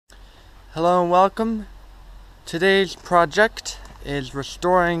Hello and welcome. Today's project is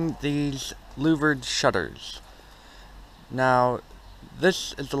restoring these louvered shutters. Now,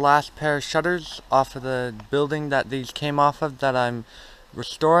 this is the last pair of shutters off of the building that these came off of that I'm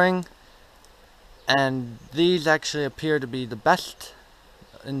restoring, and these actually appear to be in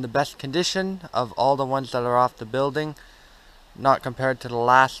the best condition of all the ones that are off the building, not compared to the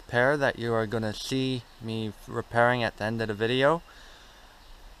last pair that you are going to see me repairing at the end of the video.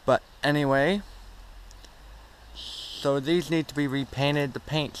 But anyway, so these need to be repainted. The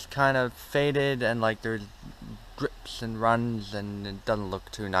paint's kind of faded and like there's drips and runs and it doesn't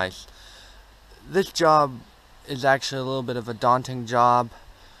look too nice. This job is actually a little bit of a daunting job,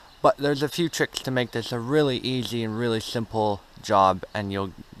 but there's a few tricks to make this a really easy and really simple job, and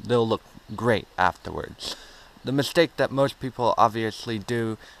they'll look great afterwards. The mistake that most people obviously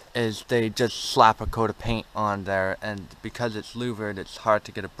do is they just slap a coat of paint on there, and because it's louvered, it's hard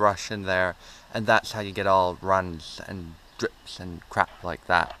to get a brush in there, and that's how you get all runs and drips and crap like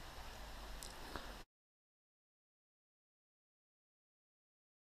that.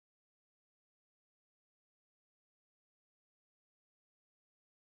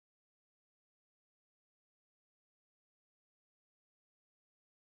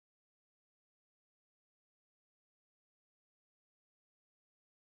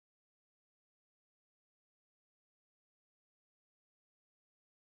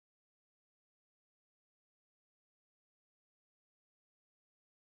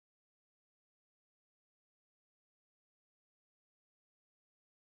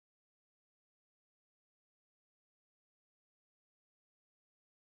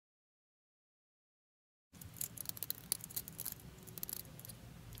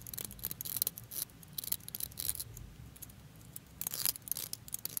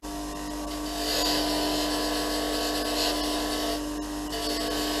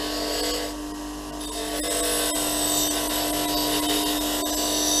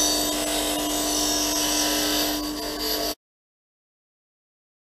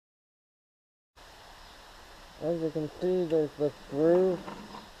 As you can see, there's this groove,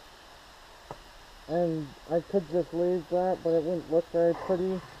 and I could just leave that, but it wouldn't look very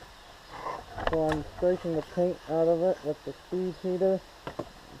pretty. So I'm scraping the paint out of it with the speed heater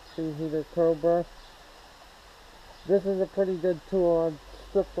curl brush. This is a pretty good tool. I've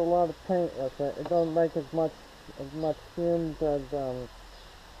stripped a lot of paint with it. It don't make as much fumes as a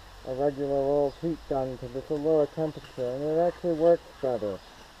regular old heat gun because it's a lower temperature, and it actually works better.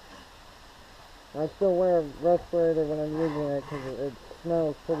 I still wear a respirator when I'm using it because it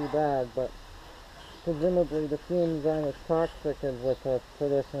smells pretty bad, but presumably the fumes aren't as toxic as with a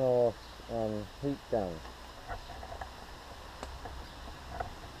traditional heat gun.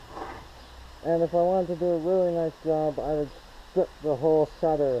 And if I wanted to do a really nice job, I would strip the whole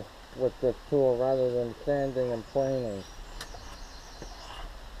shutter with this tool rather than sanding and planing.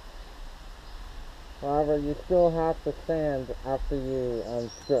 However, you still have to sand after you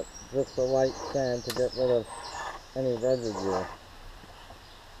strip, just a light sand to get rid of any residue.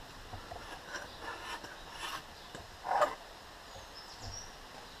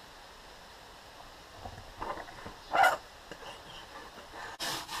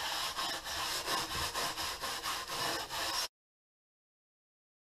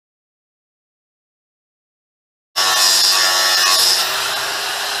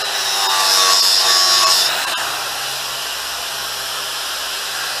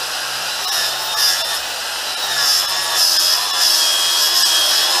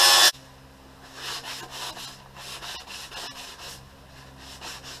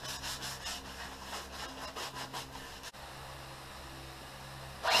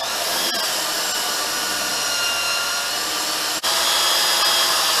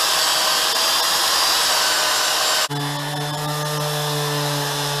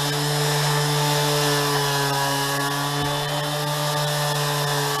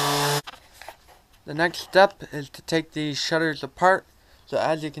 The next step is to take these shutters apart. So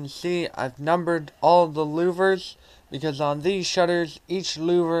as you can see, I've numbered all the louvers because on these shutters, each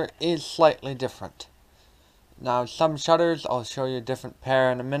louver is slightly different. Now some shutters, I'll show you a different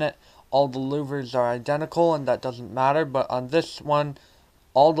pair in a minute, all the louvers are identical and that doesn't matter, but on this one,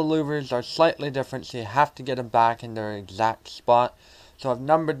 all the louvers are slightly different, so you have to get them back in their exact spot. So I've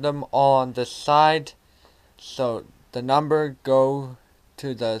numbered them all on this side, so the number go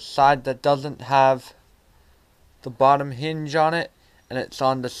to the side that doesn't have the bottom hinge on it, and it's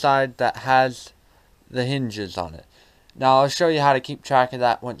on the side that has the hinges on it. Now I'll show you how to keep track of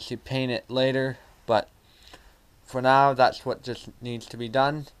that once you paint it later, but for now that's what just needs to be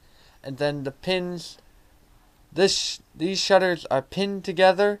done. And then the pins, these shutters are pinned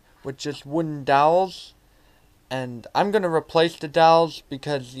together with just wooden dowels. And I'm going to replace the dowels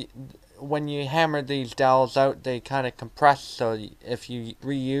because when you hammer these dowels out, they kind of compress. So if you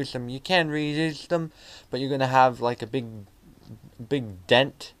reuse them, you can reuse them, but you're going to have like a big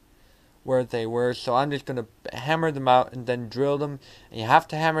dent where they were. So I'm just going to hammer them out and then drill them. And you have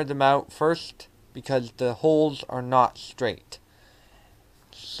to hammer them out first because the holes are not straight.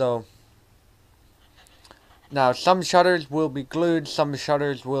 So now some shutters will be glued, some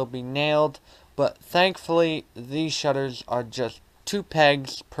shutters will be nailed, but thankfully these shutters are just 2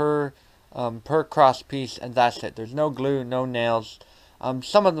 pegs per cross piece, and that's it. There's no glue, no nails.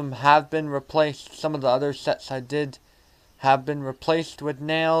 Some of them have been replaced. Some of the other sets I did have been replaced with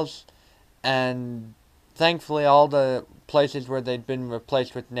nails, and thankfully all the places where they'd been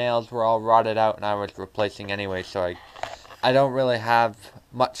replaced with nails were all rotted out, and I was replacing anyway, so I don't really have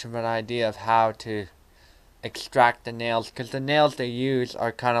much of an idea of how to extract the nails, because the nails they use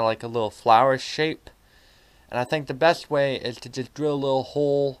are kind of like a little flower shape, and I think the best way is to just drill a little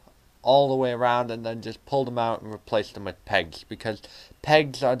hole all the way around and then just pull them out and replace them with pegs, because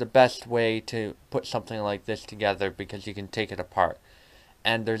pegs are the best way to put something like this together because you can take it apart.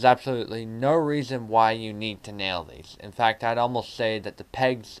 And there's absolutely no reason why you need to nail these. In fact, I'd almost say that the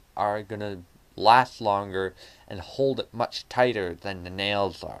pegs are going to last longer and hold it much tighter than the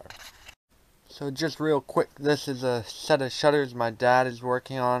nails are. So just real quick, this is a set of shutters my dad is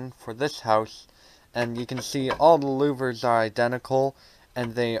working on for this house. And you can see all the louvers are identical,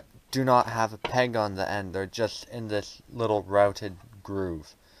 and they do not have a peg on the end. They're just in this little routed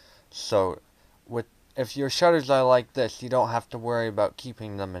groove. So if your shutters are like this, you don't have to worry about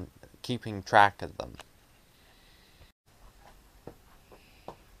keeping them and keeping track of them.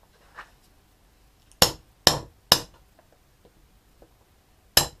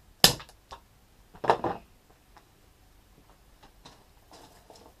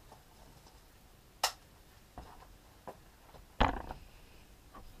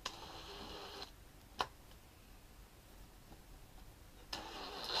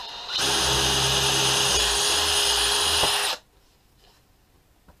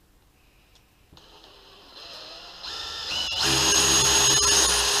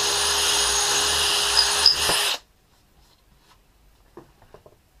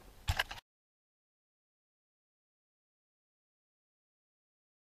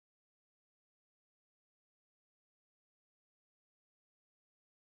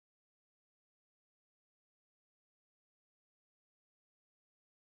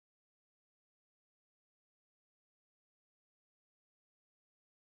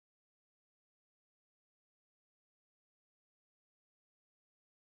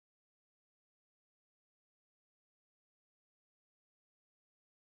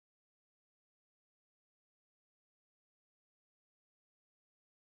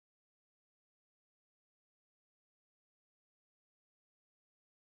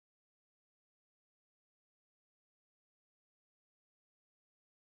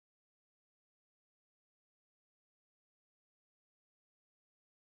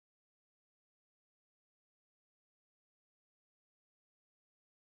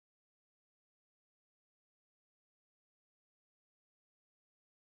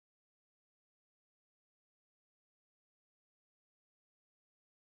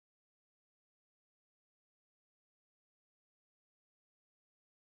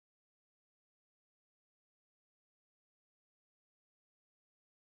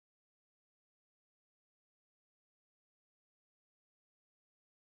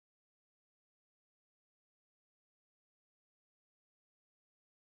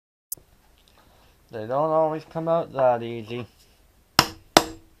 They don't always come out that easy.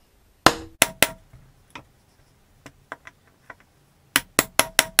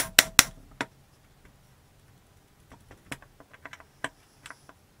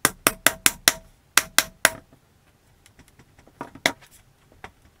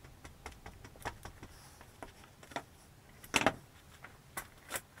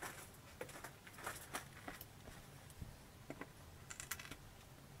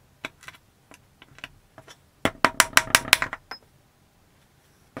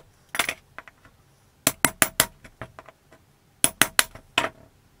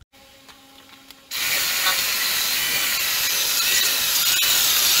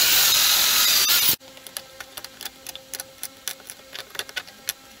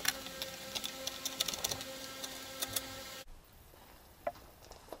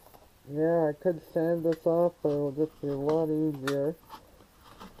 Yeah, I could sand this off, but it'll just be a lot easier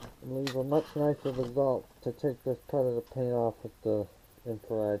and leave a much nicer result to take this part of the paint off with the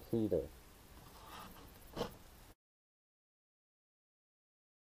infrared heater.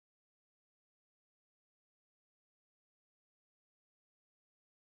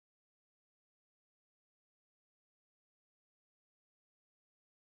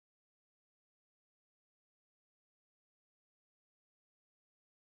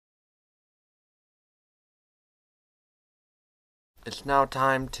 It's now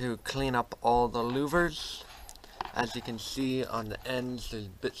time to clean up all the louvers. As you can see on the ends there's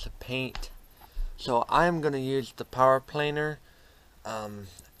bits of paint. So I'm going to use the power planer.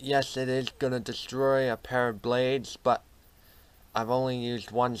 Yes, it is going to destroy a pair of blades, but I've only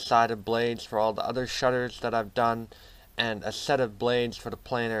used one side of blades for all the other shutters that I've done, and a set of blades for the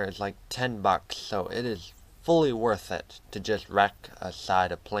planer is like $10, so it is fully worth it to just wreck a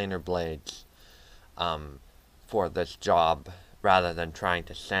side of planer blades for this job rather than trying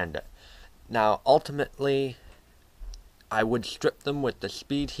to sand it. Now, ultimately, I would strip them with the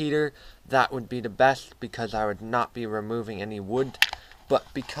speed heater. That would be the best because I would not be removing any wood. But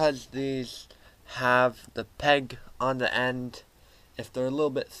because these have the peg on the end, if they're a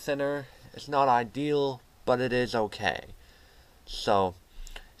little bit thinner, it's not ideal, but it is okay. So,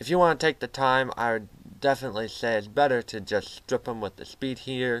 if you want to take the time, I would definitely say it's better to just strip them with the speed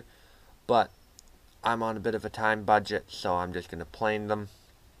heater, but I'm on a bit of a time budget, so I'm just going to plane them.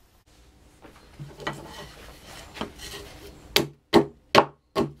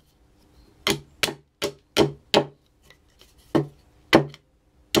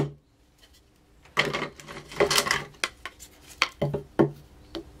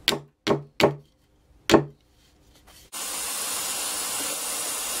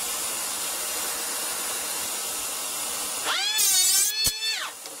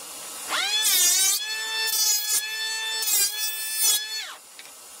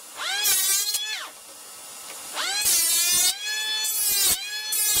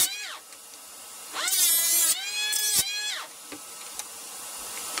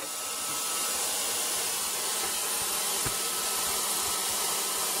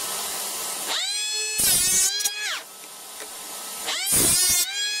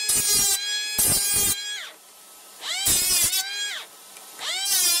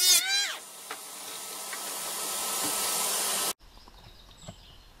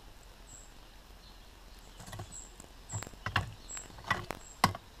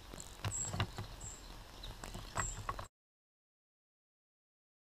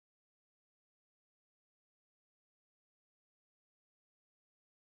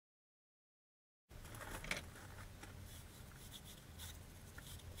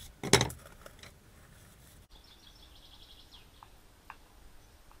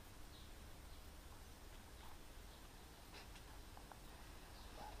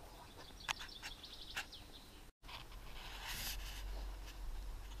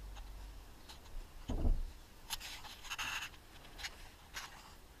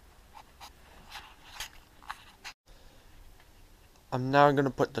 I'm now going to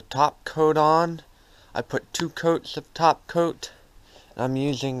put the top coat on. I put 2 coats of top coat. I'm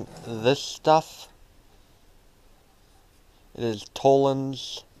using this stuff. It is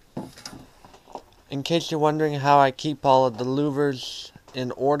Tolan's. In case you're wondering how I keep all of the louvers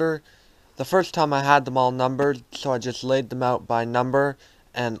in order, the first time I had them all numbered, so I just laid them out by number,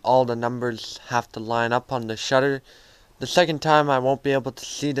 and all the numbers have to line up on the shutter. The second time I won't be able to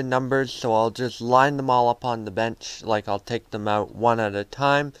see the numbers, so I'll just line them all up on the bench, like I'll take them out one at a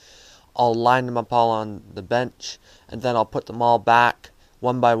time. I'll line them up all on the bench, and then I'll put them all back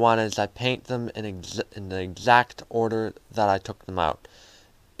one by one as I paint them in the exact order that I took them out.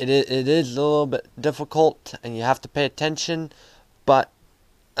 It is a little bit difficult, and you have to pay attention, but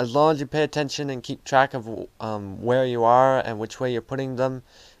as long as you pay attention and keep track of where you are and which way you're putting them,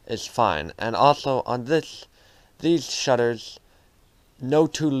 it's fine. And also on these shutters, no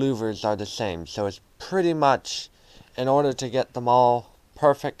 2 louvers are the same, so it's pretty much, in order to get them all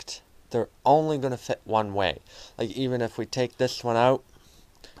perfect, they're only going to fit one way. Like even if we take this one out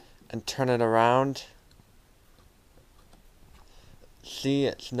and turn it around, see,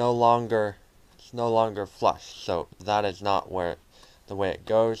 it's no longer flush. So that is not the way it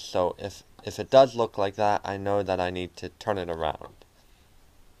goes. So if it does look like that, I know that I need to turn it around.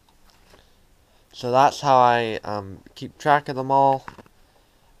 So that's how I keep track of them all.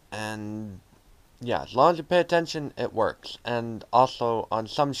 And yeah, as long as you pay attention, it works. And also, on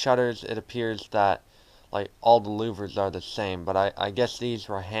some shutters, it appears that like all the louvers are the same, but I guess these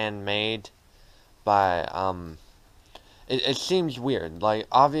were handmade by it seems weird. Like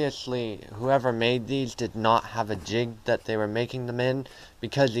obviously whoever made these did not have a jig that they were making them in,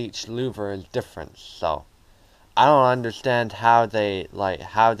 because each louver is different. So I don't understand how they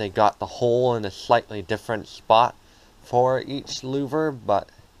got the hole in a slightly different spot for each louver, but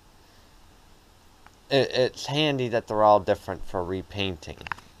it's handy that they're all different for repainting.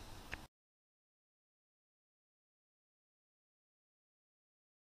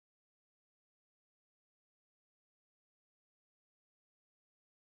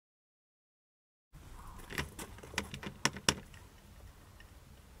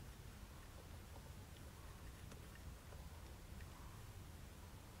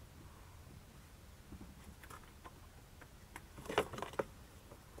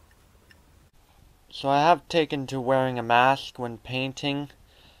 So I have taken to wearing a mask when painting,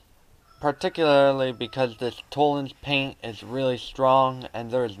 particularly because this Toland's paint is really strong and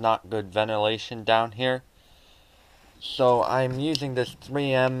there is not good ventilation down here. So I'm using this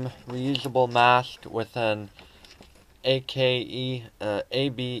 3M reusable mask with an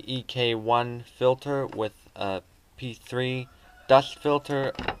ABEK1 filter with a P3 dust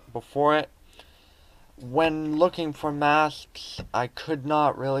filter before it. When looking for masks, I could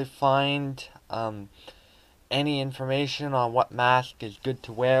not really find any information on what mask is good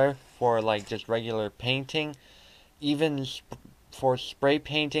to wear for like just regular painting. Even for spray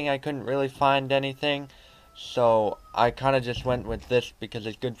painting, I couldn't really find anything. So I kind of just went with this because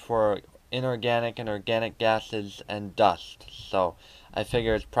it's good for inorganic and organic gases and dust. So I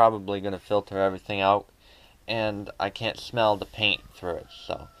figure it's probably going to filter everything out, and I can't smell the paint through it.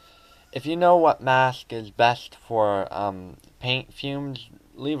 So if you know what mask is best for paint fumes,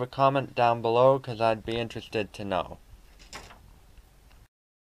 leave a comment down below because I'd be interested to know.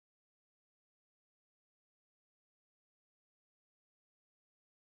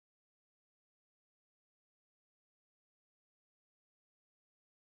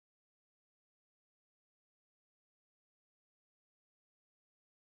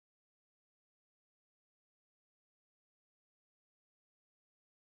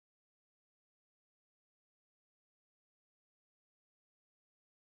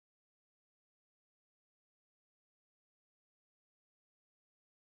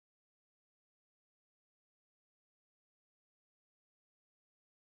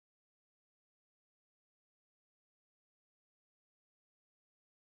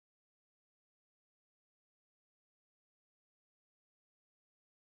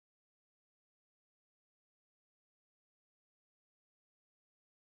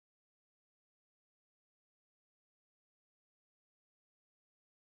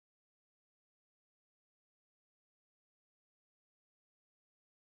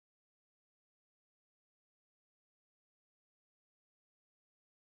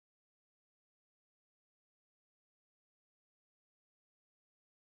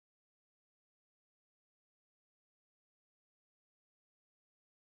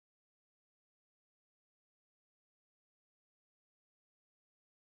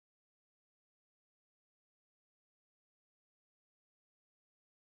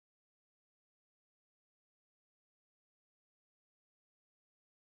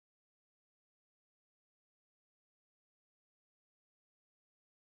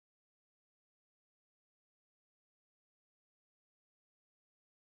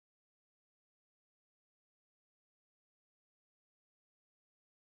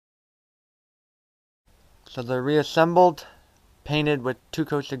 So they're reassembled, painted with 2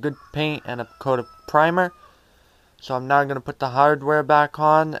 coats of good paint and a coat of primer. So I'm now going to put the hardware back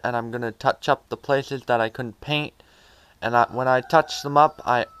on, and I'm going to touch up the places that I couldn't paint. And when I touch them up,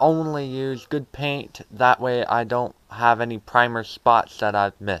 I only use good paint. That way I don't have any primer spots that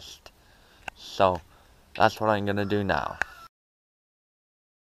I've missed. So that's what I'm going to do now.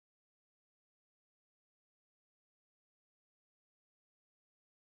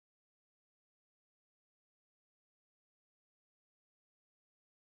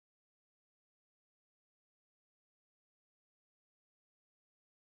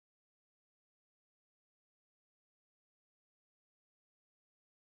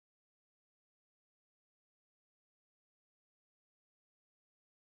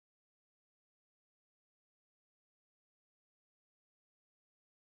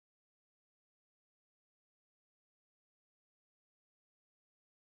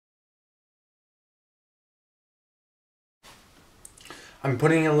 I'm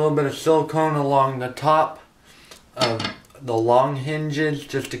putting a little bit of silicone along the top of the long hinges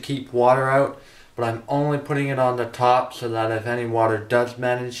just to keep water out, but I'm only putting it on the top so that if any water does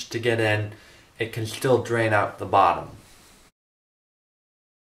manage to get in, it can still drain out the bottom.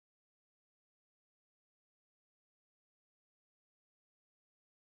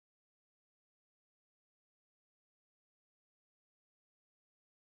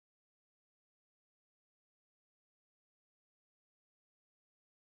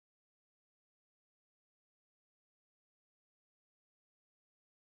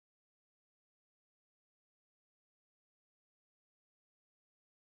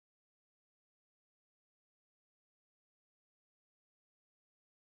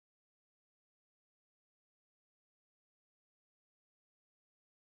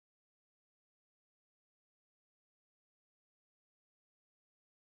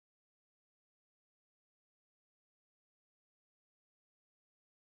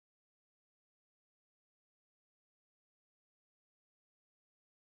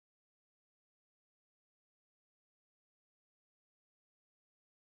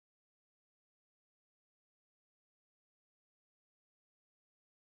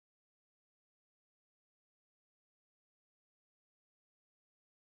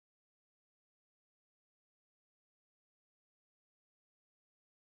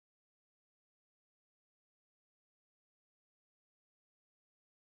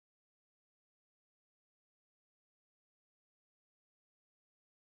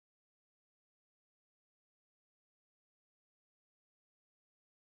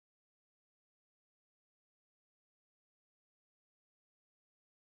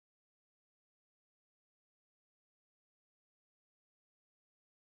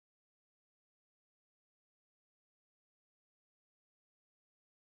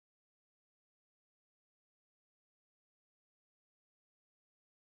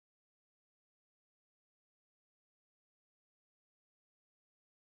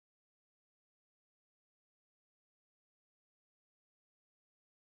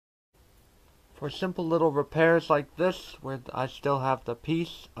 For simple little repairs like this, where I still have the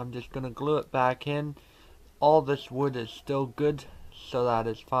piece, I'm just going to glue it back in. All this wood is still good, so that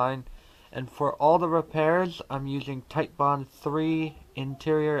is fine. And for all the repairs, I'm using Titebond 3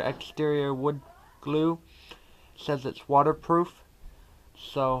 interior exterior wood glue. It says it's waterproof.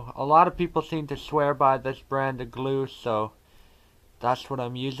 So a lot of people seem to swear by this brand of glue, so that's what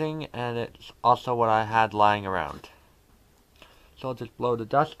I'm using, and it's also what I had lying around. So I'll just blow the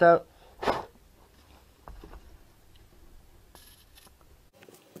dust out.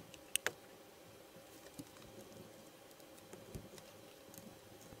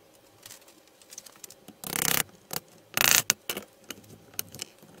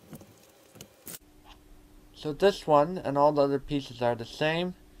 So this one and all the other pieces are the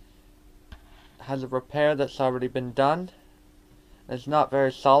same. It has a repair that's already been done. It's not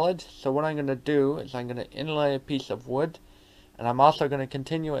very solid, so what I'm going to do is I'm going to inlay a piece of wood, and I'm also going to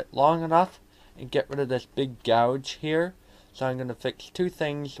continue it long enough and get rid of this big gouge here. So I'm going to fix two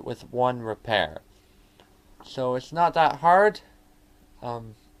things with one repair. So it's not that hard.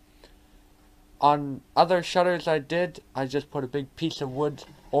 On other shutters I just put a big piece of wood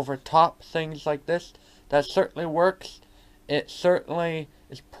over top things like this. That certainly works. It certainly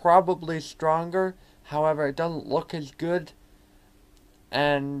is probably stronger. However, it doesn't look as good.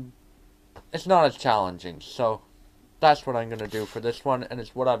 And it's not as challenging. So that's what I'm going to do for this one. And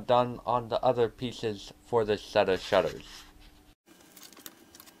it's what I've done on the other pieces for this set of shutters.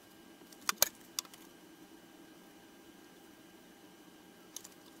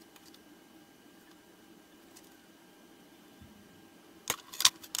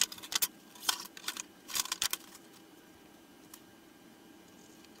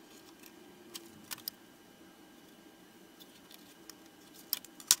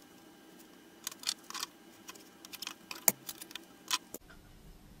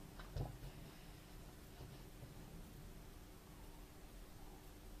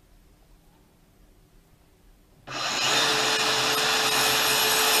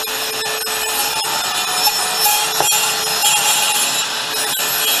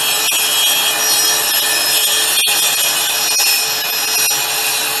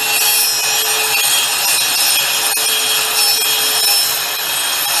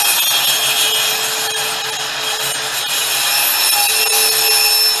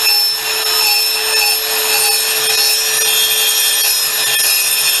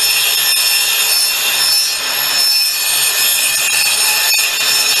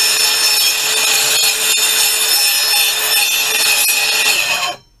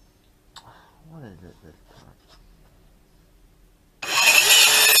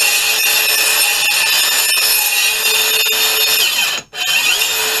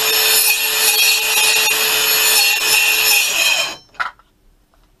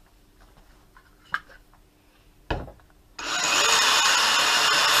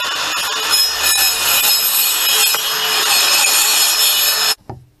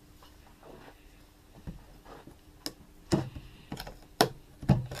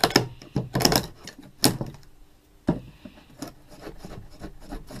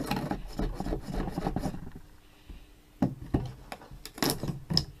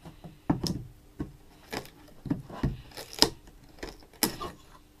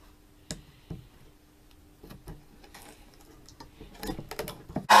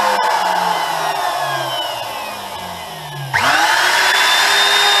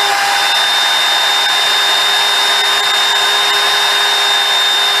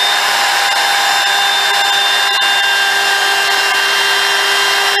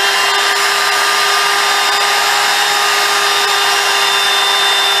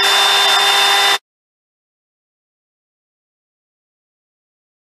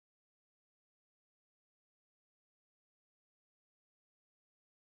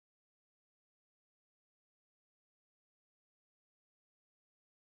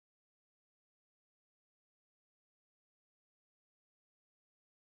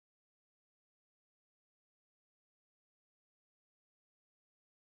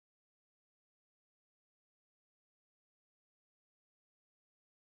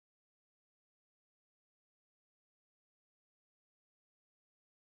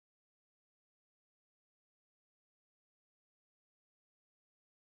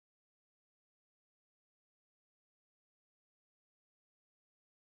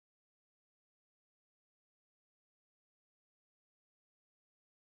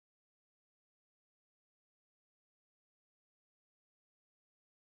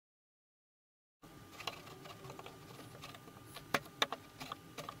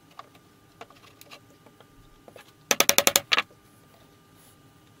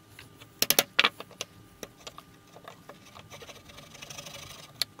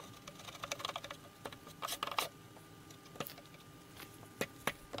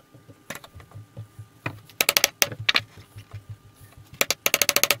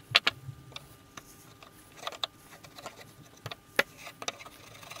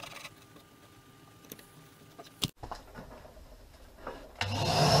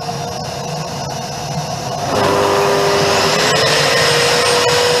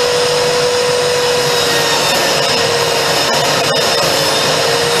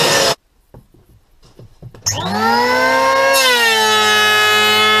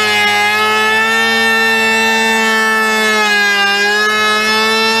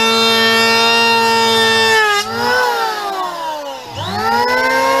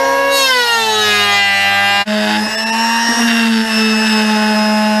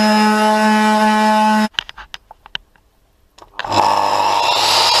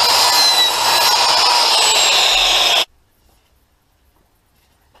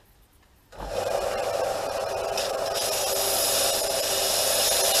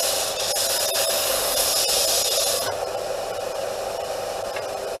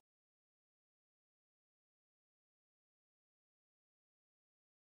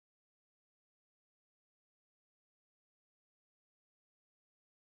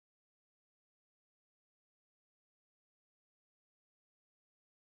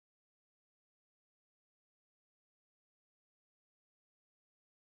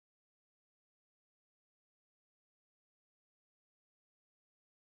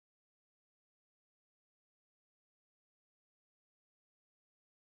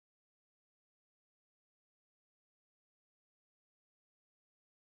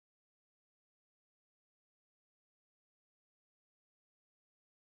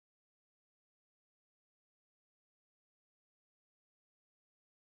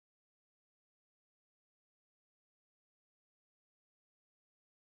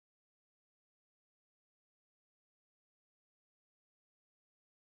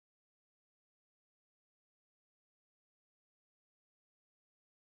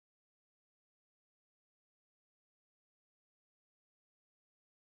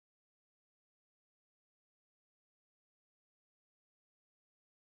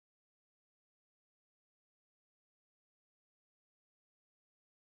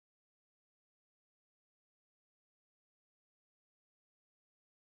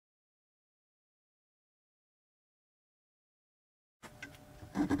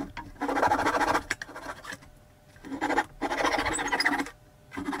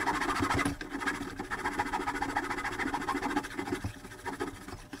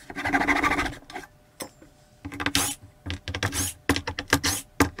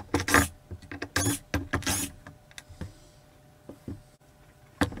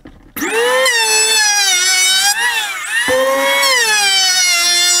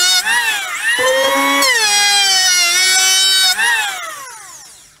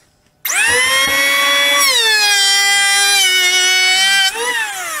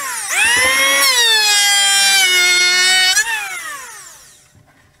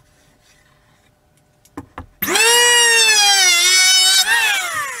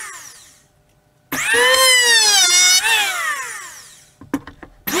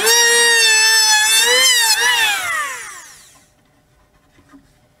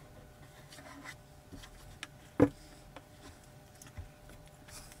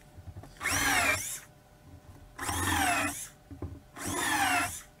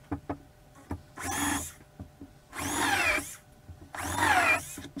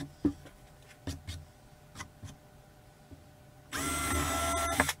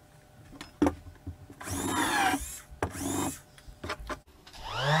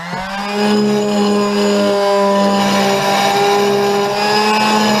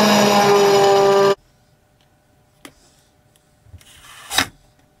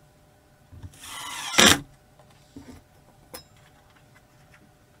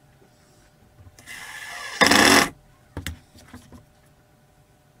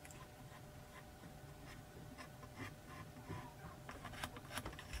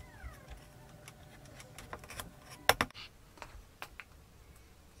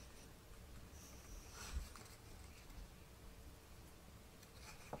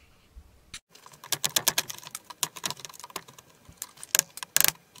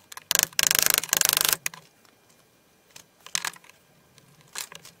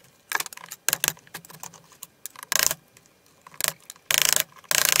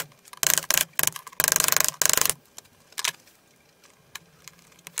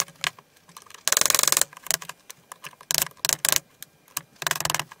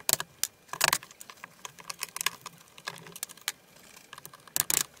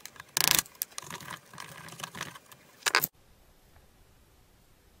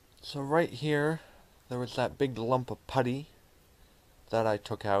 So right here, there was that big lump of putty that I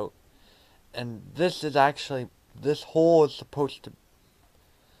took out. And this is actually, this hole is supposed to,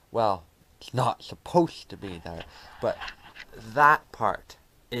 well, it's not supposed to be there, but that part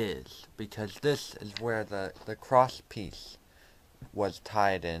is, because this is where the cross piece was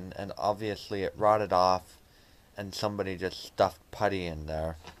tied in, and obviously it rotted off, and somebody just stuffed putty in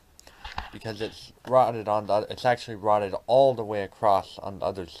there. Because it's rotted on the, it's actually rotted all the way across on the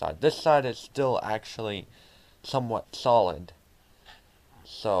other side. This side is still actually somewhat solid.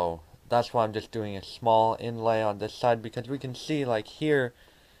 So that's why I'm just doing a small inlay on this side, because we can see like here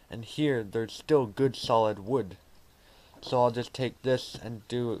and here there's still good solid wood. So I'll just take this and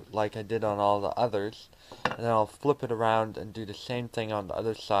do like I did on all the others, and then I'll flip it around and do the same thing on the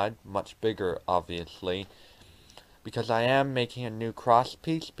other side, much bigger obviously, because I am making a new cross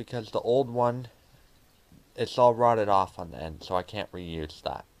piece, because the old one, it's all rotted off on the end, so I can't reuse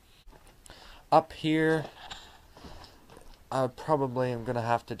that. Up here, I probably am going to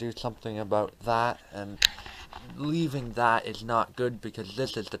have to do something about that, and leaving that is not good because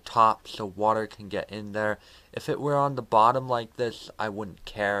this is the top, so water can get in there. If it were on the bottom like this, I wouldn't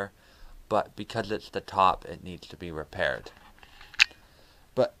care, but because it's the top, it needs to be repaired.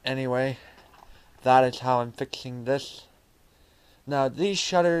 But anyway, that is how I'm fixing this. Now these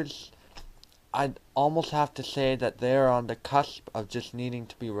shutters, I'd almost have to say that they're on the cusp of just needing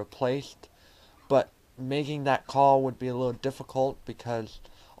to be replaced, but making that call would be a little difficult because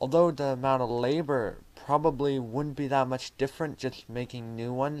although the amount of labor probably wouldn't be that much different just making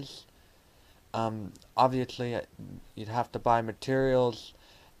new ones, obviously you'd have to buy materials,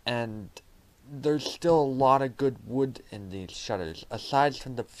 and there's still a lot of good wood in these shutters. Aside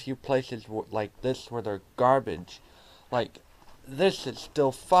from the few places like this where they're garbage, like this is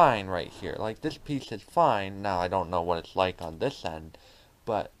still fine right here. Like this piece is fine. Now I don't know what it's like on this end,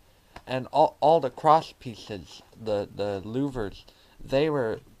 but and all the cross pieces, the louvers, they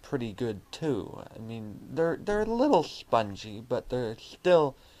were pretty good too. I mean, they're a little spongy, but they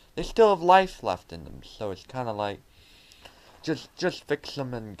still have life left in them. So it's kind of like just fix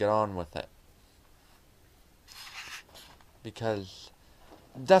them and get on with it. Because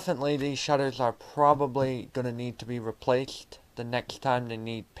definitely these shutters are probably going to need to be replaced the next time they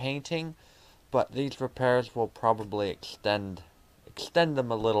need painting, but these repairs will probably extend extend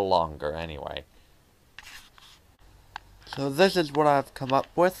them a little longer anyway. So this is what I've come up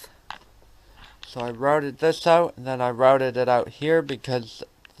with. So I routed this out, and then I routed it out here because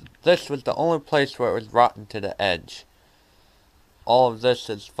this was the only place where it was rotten to the edge. All of this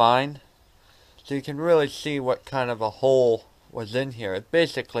is fine. So you can really see what kind of a hole was in here. It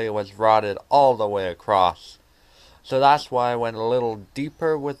basically was rotted all the way across. So that's why I went a little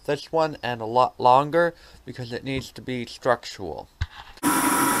deeper with this one and a lot longer, because it needs to be structural.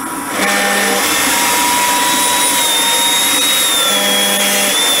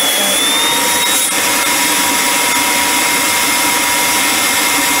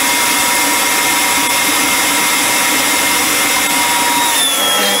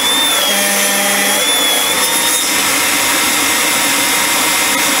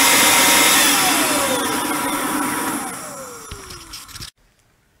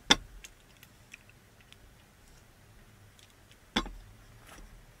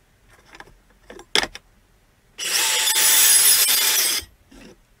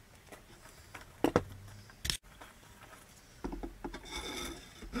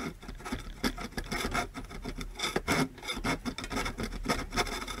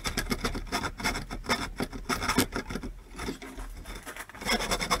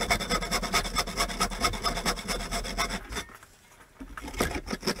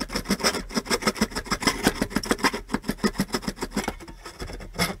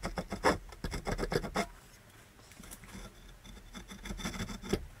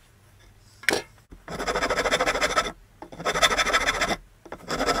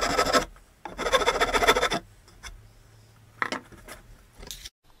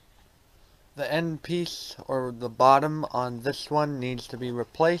 The end piece, or the bottom on this one, needs to be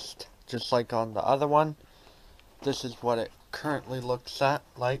replaced, just like on the other one. This is what it currently looks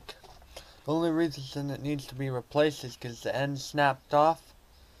like. The only reason it needs to be replaced is because the end snapped off.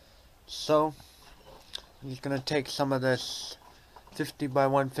 So, I'm just going to take some of this 50 by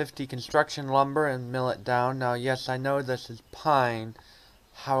 150 construction lumber and mill it down. Now, yes, I know this is pine.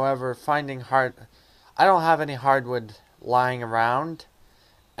 However, I don't have any hardwood lying around,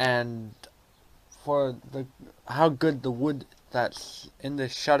 and for how good the wood that's in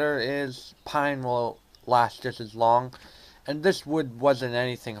this shutter is, pine will last just as long. And this wood wasn't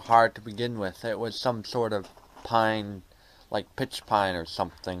anything hard to begin with. It was some sort of pine, like pitch pine or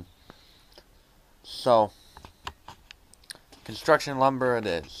something. So, construction lumber it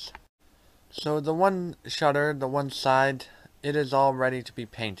is. So the one shutter, the one side, it is all ready to be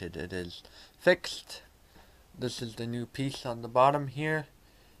painted. It is fixed. This is the new piece on the bottom here,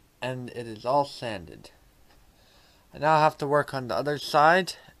 and it is all sanded. I now have to work on the other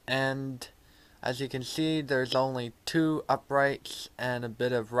side, and as you can see, there's only 2 uprights and a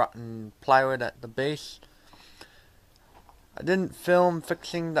bit of rotten plywood at the base. I didn't film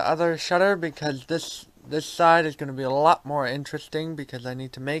fixing the other shutter because this side is going to be a lot more interesting, because I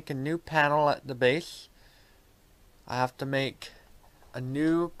need to make a new panel at the base. I have to make a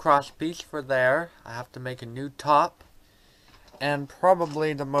new cross piece for there. I have to make a new top. And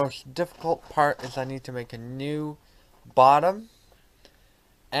probably the most difficult part is I need to make a new bottom.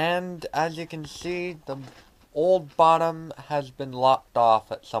 And as you can see, the old bottom has been lopped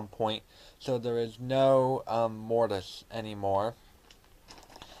off at some point, so there is no mortise anymore.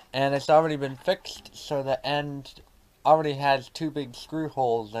 And it's already been fixed, so the end already has 2 big screw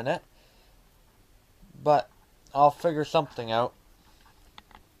holes in it. But I'll figure something out.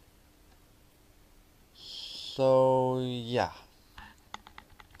 So yeah.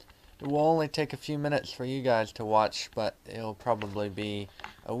 It will only take a few minutes for you guys to watch, but it'll probably be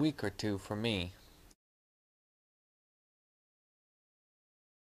a week or 2 for me.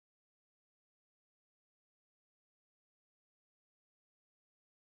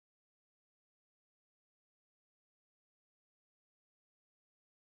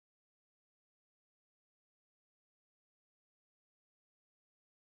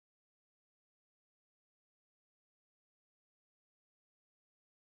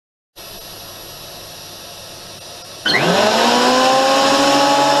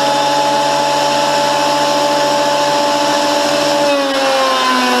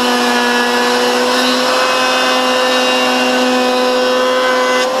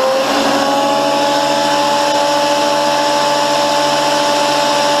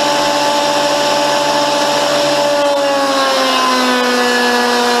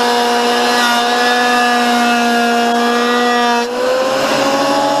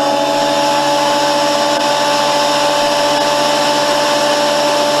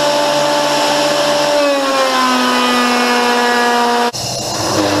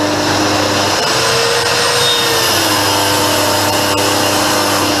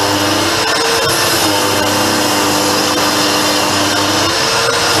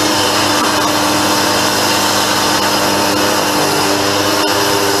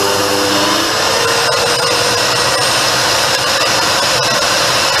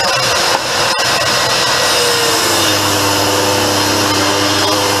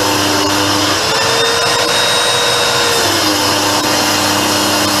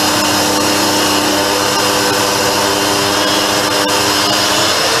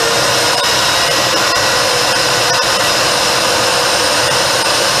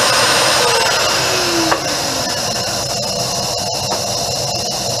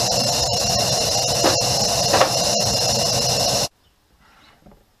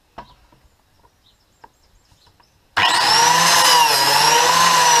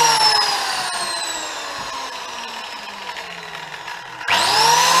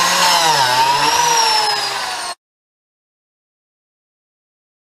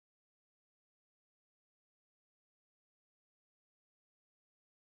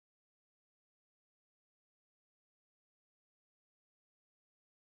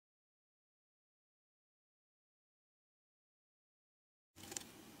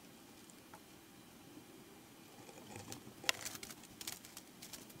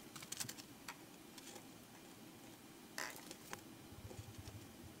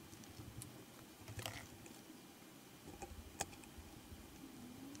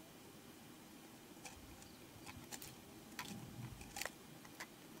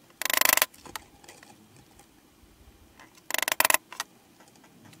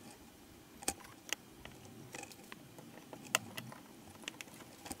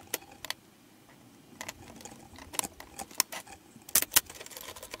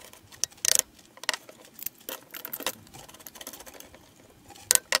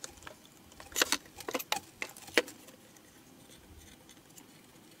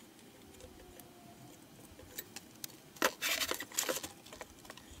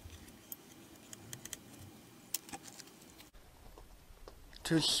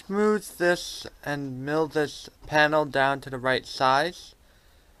 To smooth this and mill this panel down to the right size,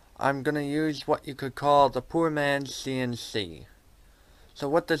 I'm going to use what you could call the poor man's CNC. So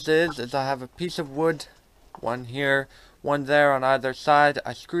what this is I have a piece of wood, one here, one there on either side.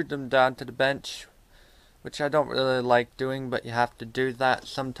 I screwed them down to the bench, which I don't really like doing, but you have to do that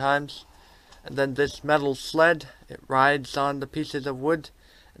sometimes. And then this metal sled, it rides on the pieces of wood,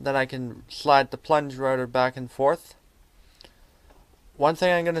 and then I can slide the plunge router back and forth. One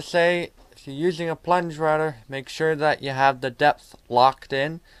thing I'm going to say, if you're using a plunge router, make sure that you have the depth locked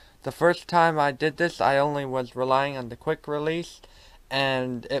in. The first time I did this, I only was relying on the quick release,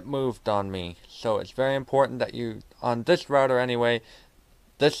 and it moved on me. So it's very important that you, on this router anyway,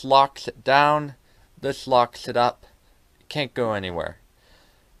 this locks it down, this locks it up. It can't go anywhere.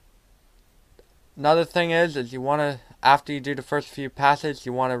 Another thing is you want to, after you do the first few passes,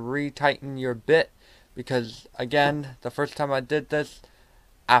 you want to re-tighten your bit, because again, the first time I did this,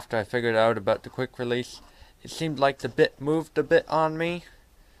 after I figured out about the quick release, it seemed like the bit moved a bit on me.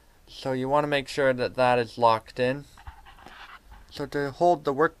 So you want to make sure that that is locked in. So to hold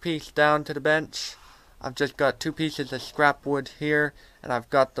the workpiece down to the bench, I've just got two pieces of scrap wood here, and I've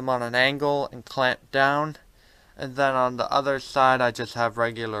got them on an angle and clamped down. And then on the other side I just have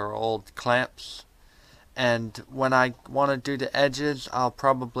regular old clamps. And when I want to do the edges, I'll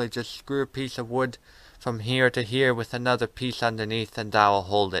probably just screw a piece of wood from here to here with another piece underneath, and that will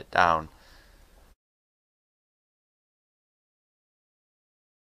hold it down.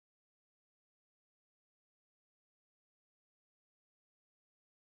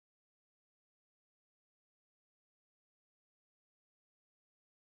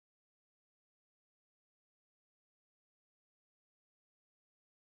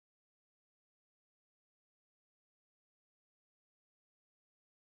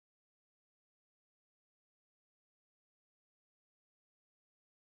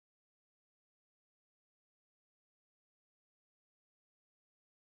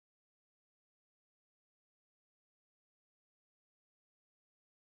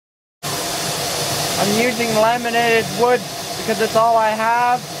 I'm using laminated wood because it's all I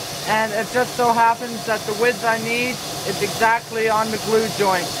have, and it just so happens that the width I need is exactly on the glue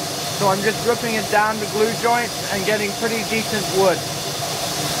joint. So I'm just ripping it down the glue joint and getting pretty decent wood.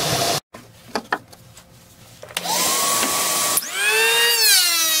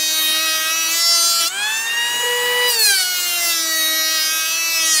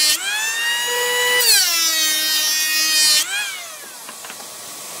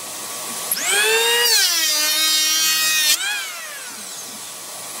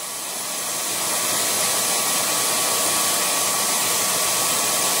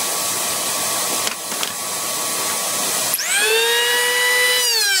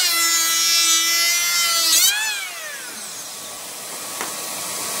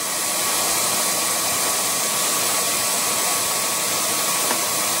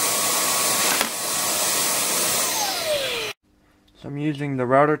 So I'm using the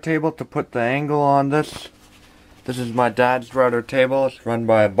router table to put the angle on this. This is my dad's router table. It's run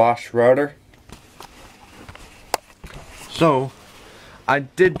by a Bosch router. So I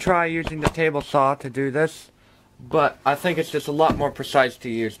did try using the table saw to do this, but I think it's just a lot more precise to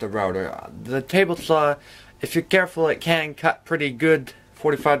use the router. The table saw, if you're careful, it can cut pretty good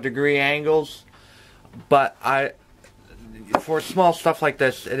 45-degree angles, but for small stuff like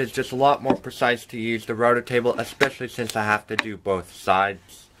this, it is just a lot more precise to use the router table, especially since I have to do both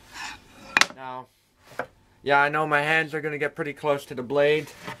sides. Now, yeah, I know my hands are going to get pretty close to the blade.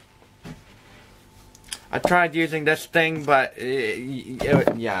 I tried using this thing, but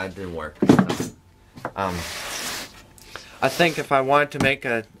yeah, it didn't work. I think if I wanted to make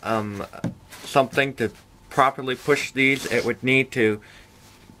a something to properly push these, it would need to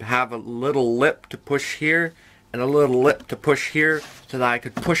have a little lip to push here and a little lip to push here, so that I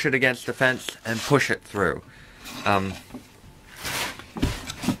could push it against the fence and push it through. Now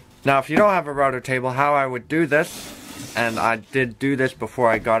if you don't have a router table, how I would do this, and I did do this before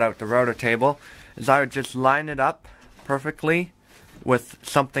I got out the router table, is I would just line it up perfectly with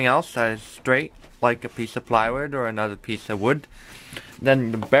something else that is straight, like a piece of plywood or another piece of wood.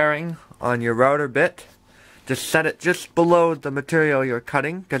 Then the bearing on your router bit, just set it just below the material you're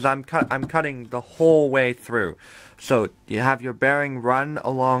cutting, because I'm cutting the whole way through. So you have your bearing run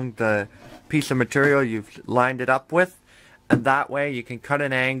along the piece of material you've lined it up with, and that way you can cut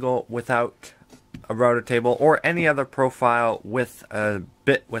an angle without a router table or any other profile with a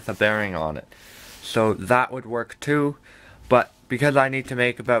bit with a bearing on it. So that would work too, but because I need to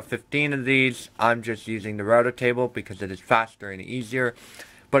make about 15 of these, I'm just using the router table because it is faster and easier.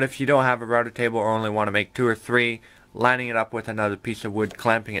 But if you don't have a router table or only want to make 2 or 3, lining it up with another piece of wood,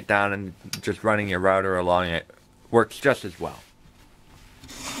 clamping it down, and just running your router along it works just as well.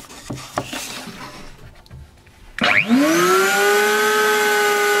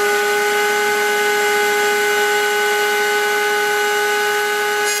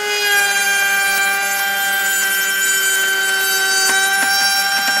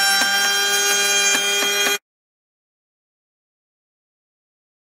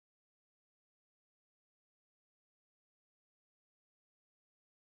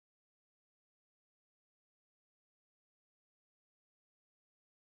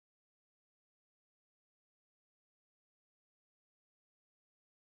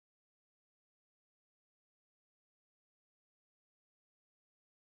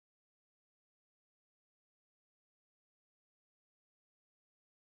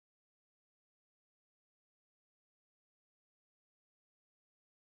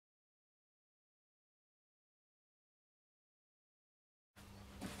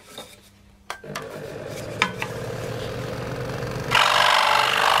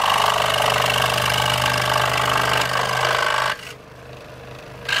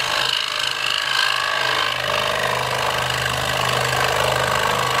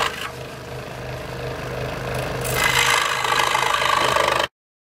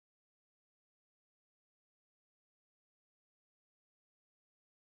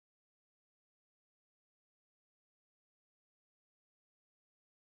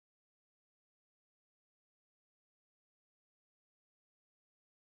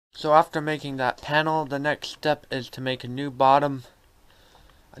 So after making that panel, the next step is to make a new bottom,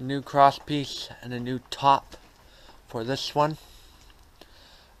 a new cross piece, and a new top for this one.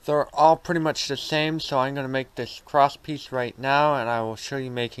 They're all pretty much the same, so I'm going to make this cross piece right now, and I will show you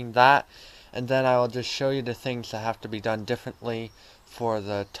making that, and then I will just show you the things that have to be done differently for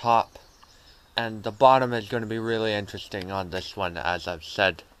the top, and the bottom is going to be really interesting on this one, as I've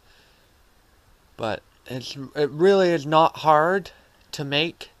said. But it really is not hard to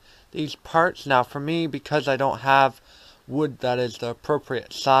make these parts. Now for me, because I don't have wood that is the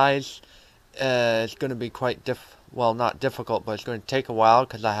appropriate size, it's going to be quite well, not difficult, but it's going to take a while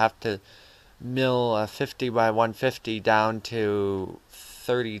because I have to mill a 50 by 150 down to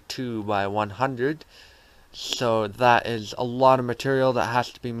 32 by 100. So that is a lot of material that has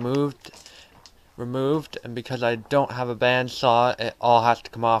to be removed, and because I don't have a bandsaw, it all has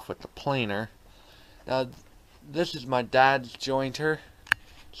to come off with the planer. Now, this is my dad's jointer.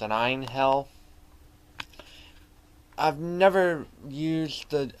 It's an Einhell. I've never used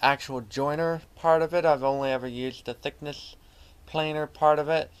the actual joiner part of it. I've only ever used the thickness planer part of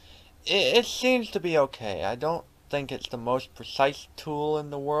it. It seems to be okay. I don't think it's the most precise tool in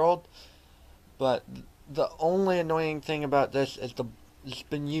the world, but the only annoying thing about this is it's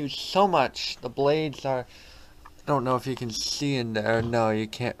been used so much. The blades are, I don't know if you can see in there. No, you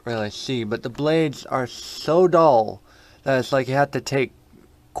can't really see, but the blades are so dull that it's like you have to take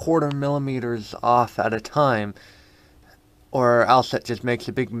 1/4 millimeters off at a time, or else it just makes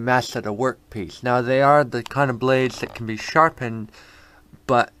a big mess of the workpiece. Now they are the kind of blades that can be sharpened,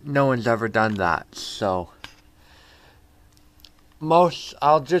 but no one's ever done that, so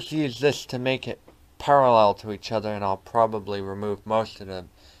I'll just use this to make it parallel to each other, and I'll probably remove most of the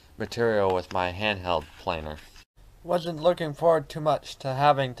material with my handheld planer. Wasn't looking forward too much to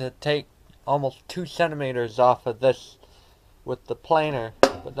having to take almost 2 centimeters off of this with the planer,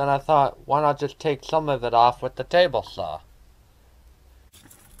 but then I thought, why not just take some of it off with the table saw?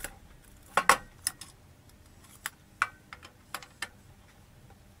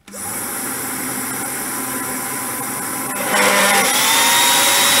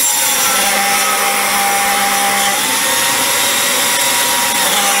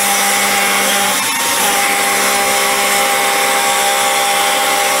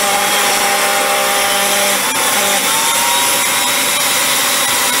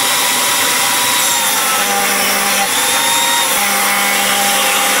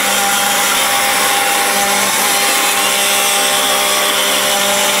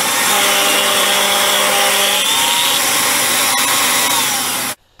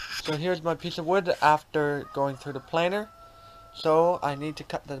 So here's my piece of wood after going through the planer. So I need to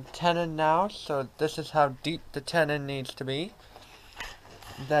cut the tenon now, so this is how deep the tenon needs to be.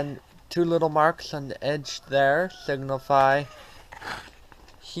 Then 2 little marks on the edge there signify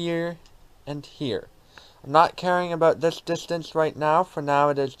here and here. I'm not caring about this distance right now. For now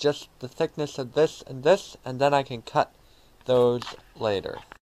it is just the thickness of this, and then I can cut those later.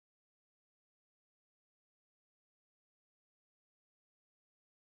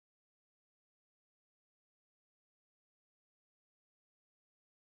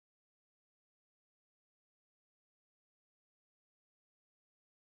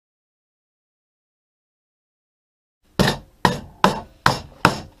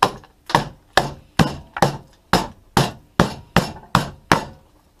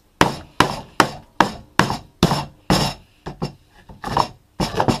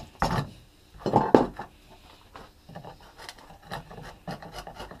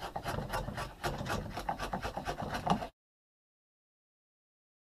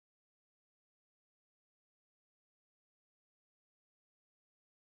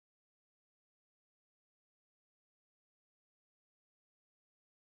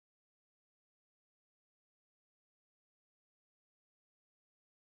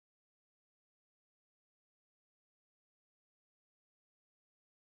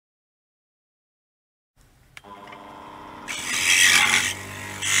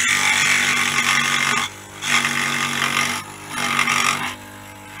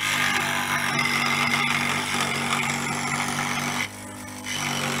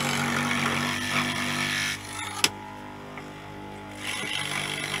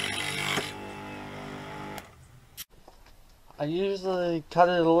 I usually cut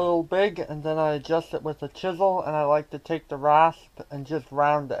it a little big and then I adjust it with a chisel, and I like to take the rasp and just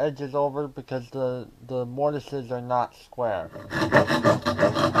round the edges over because the mortises are not square.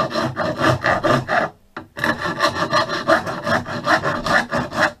 I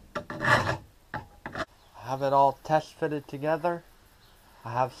have it all test fitted together.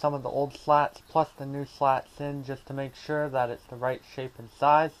 I have some of the old slats plus the new slats in just to make sure that it's the right shape and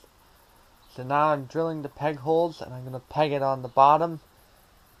size. So now I'm drilling the peg holes and I'm going to peg it on the bottom.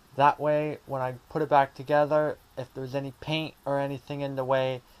 That way, when I put it back together, if there's any paint or anything in the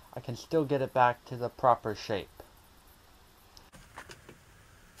way, I can still get it back to the proper shape.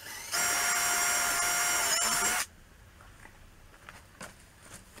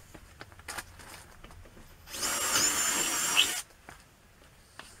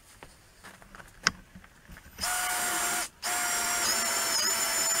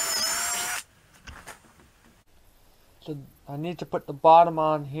 So I need to put the bottom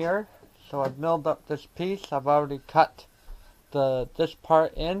on here. So I've milled up this piece. I've already cut this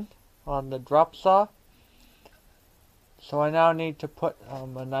part in on the drop saw. So I now need to put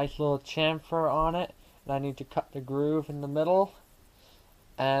a nice little chamfer on it. And I need to cut the groove in the middle.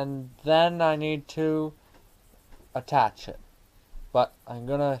 And then I need to attach it. But I'm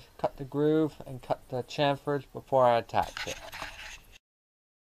going to cut the groove and cut the chamfers before I attach it.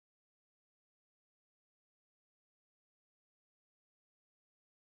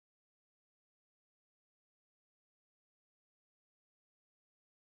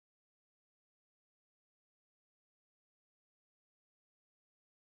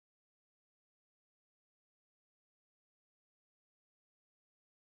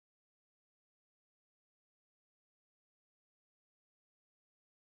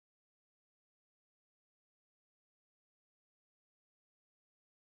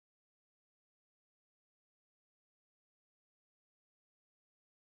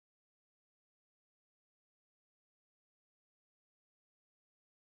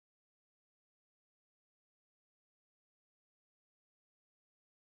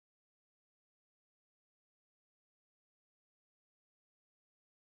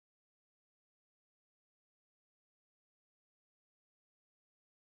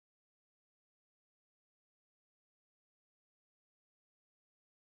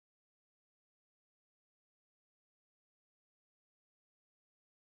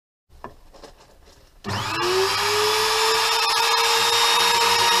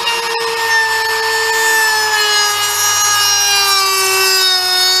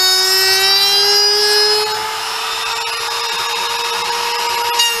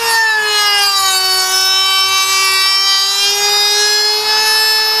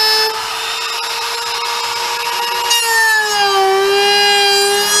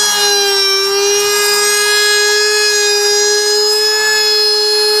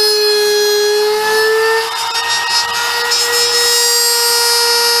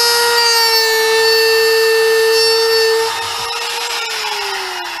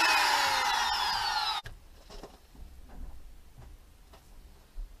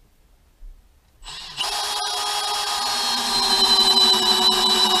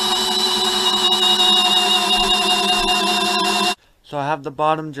 So I have the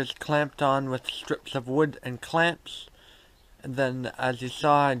bottom just clamped on with strips of wood and clamps. And then, as you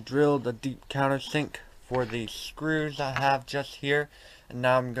saw, I drilled a deep countersink for the screws I have just here. And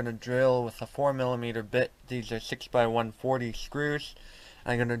now I'm going to drill with a 4mm bit. These are 6x140 screws.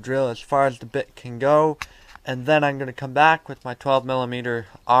 I'm going to drill as far as the bit can go. And then I'm going to come back with my 12mm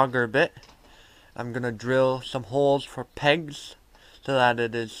auger bit. I'm going to drill some holes for pegs so that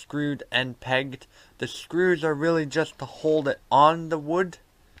it is screwed and pegged. The screws are really just to hold it on the wood,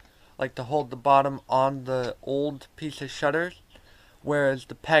 like to hold the bottom on the old piece of shutters, whereas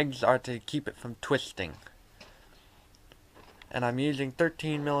the pegs are to keep it from twisting. And I'm using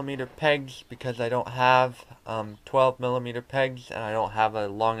 13mm pegs because I don't have 12mm pegs, and I don't have a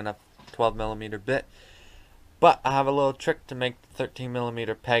long enough 12mm bit. But I have a little trick to make the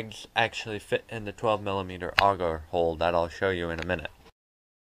 13mm pegs actually fit in the 12mm auger hole that I'll show you in a minute.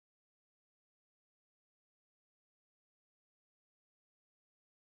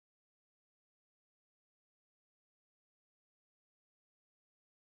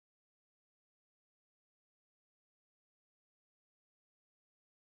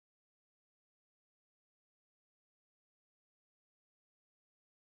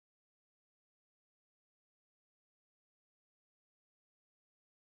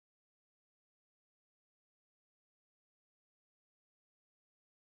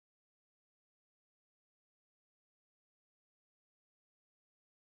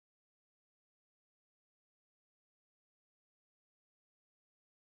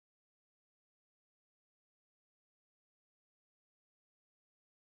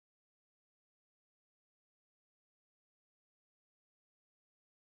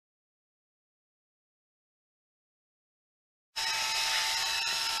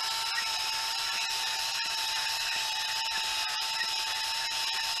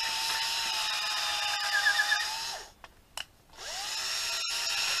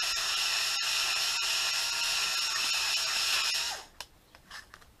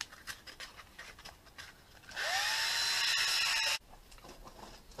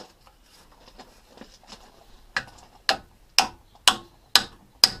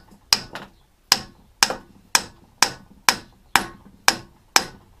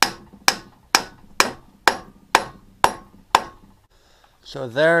 So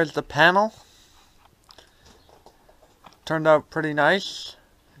there's the panel. Turned out pretty nice.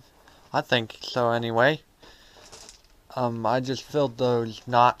 I think so anyway. I just filled those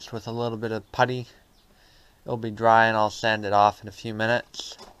knots with a little bit of putty. It'll be dry and I'll sand it off in a few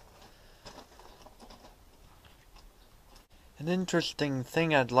minutes. An interesting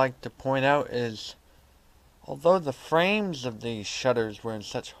thing I'd like to point out is, although the frames of these shutters were in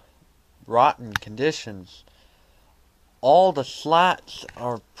such rotten conditions, all the slats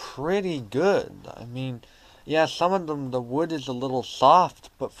are pretty good. I mean, yeah, some of them, the wood is a little soft,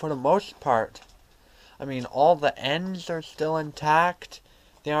 but for the most part, I mean, all the ends are still intact.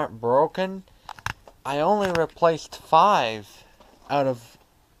 They aren't broken. I only replaced 5 out of,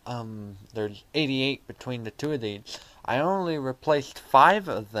 there's 88 between the two of these. I only replaced 5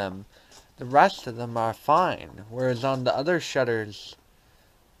 of them. The rest of them are fine. Whereas on the other shutters,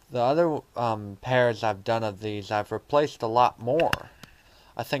 the other pairs I've done of these, I've replaced a lot more.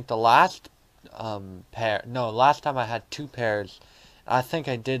 I think the last last time I had 2 pairs, I think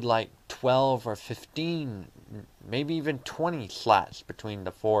I did like 12 or 15, maybe even 20 slats between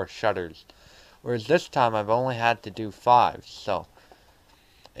the 4 shutters. Whereas this time I've only had to do 5. So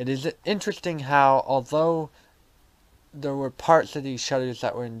it is interesting how, although there were parts of these shutters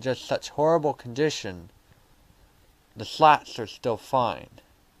that were in just such horrible condition, the slats are still fine.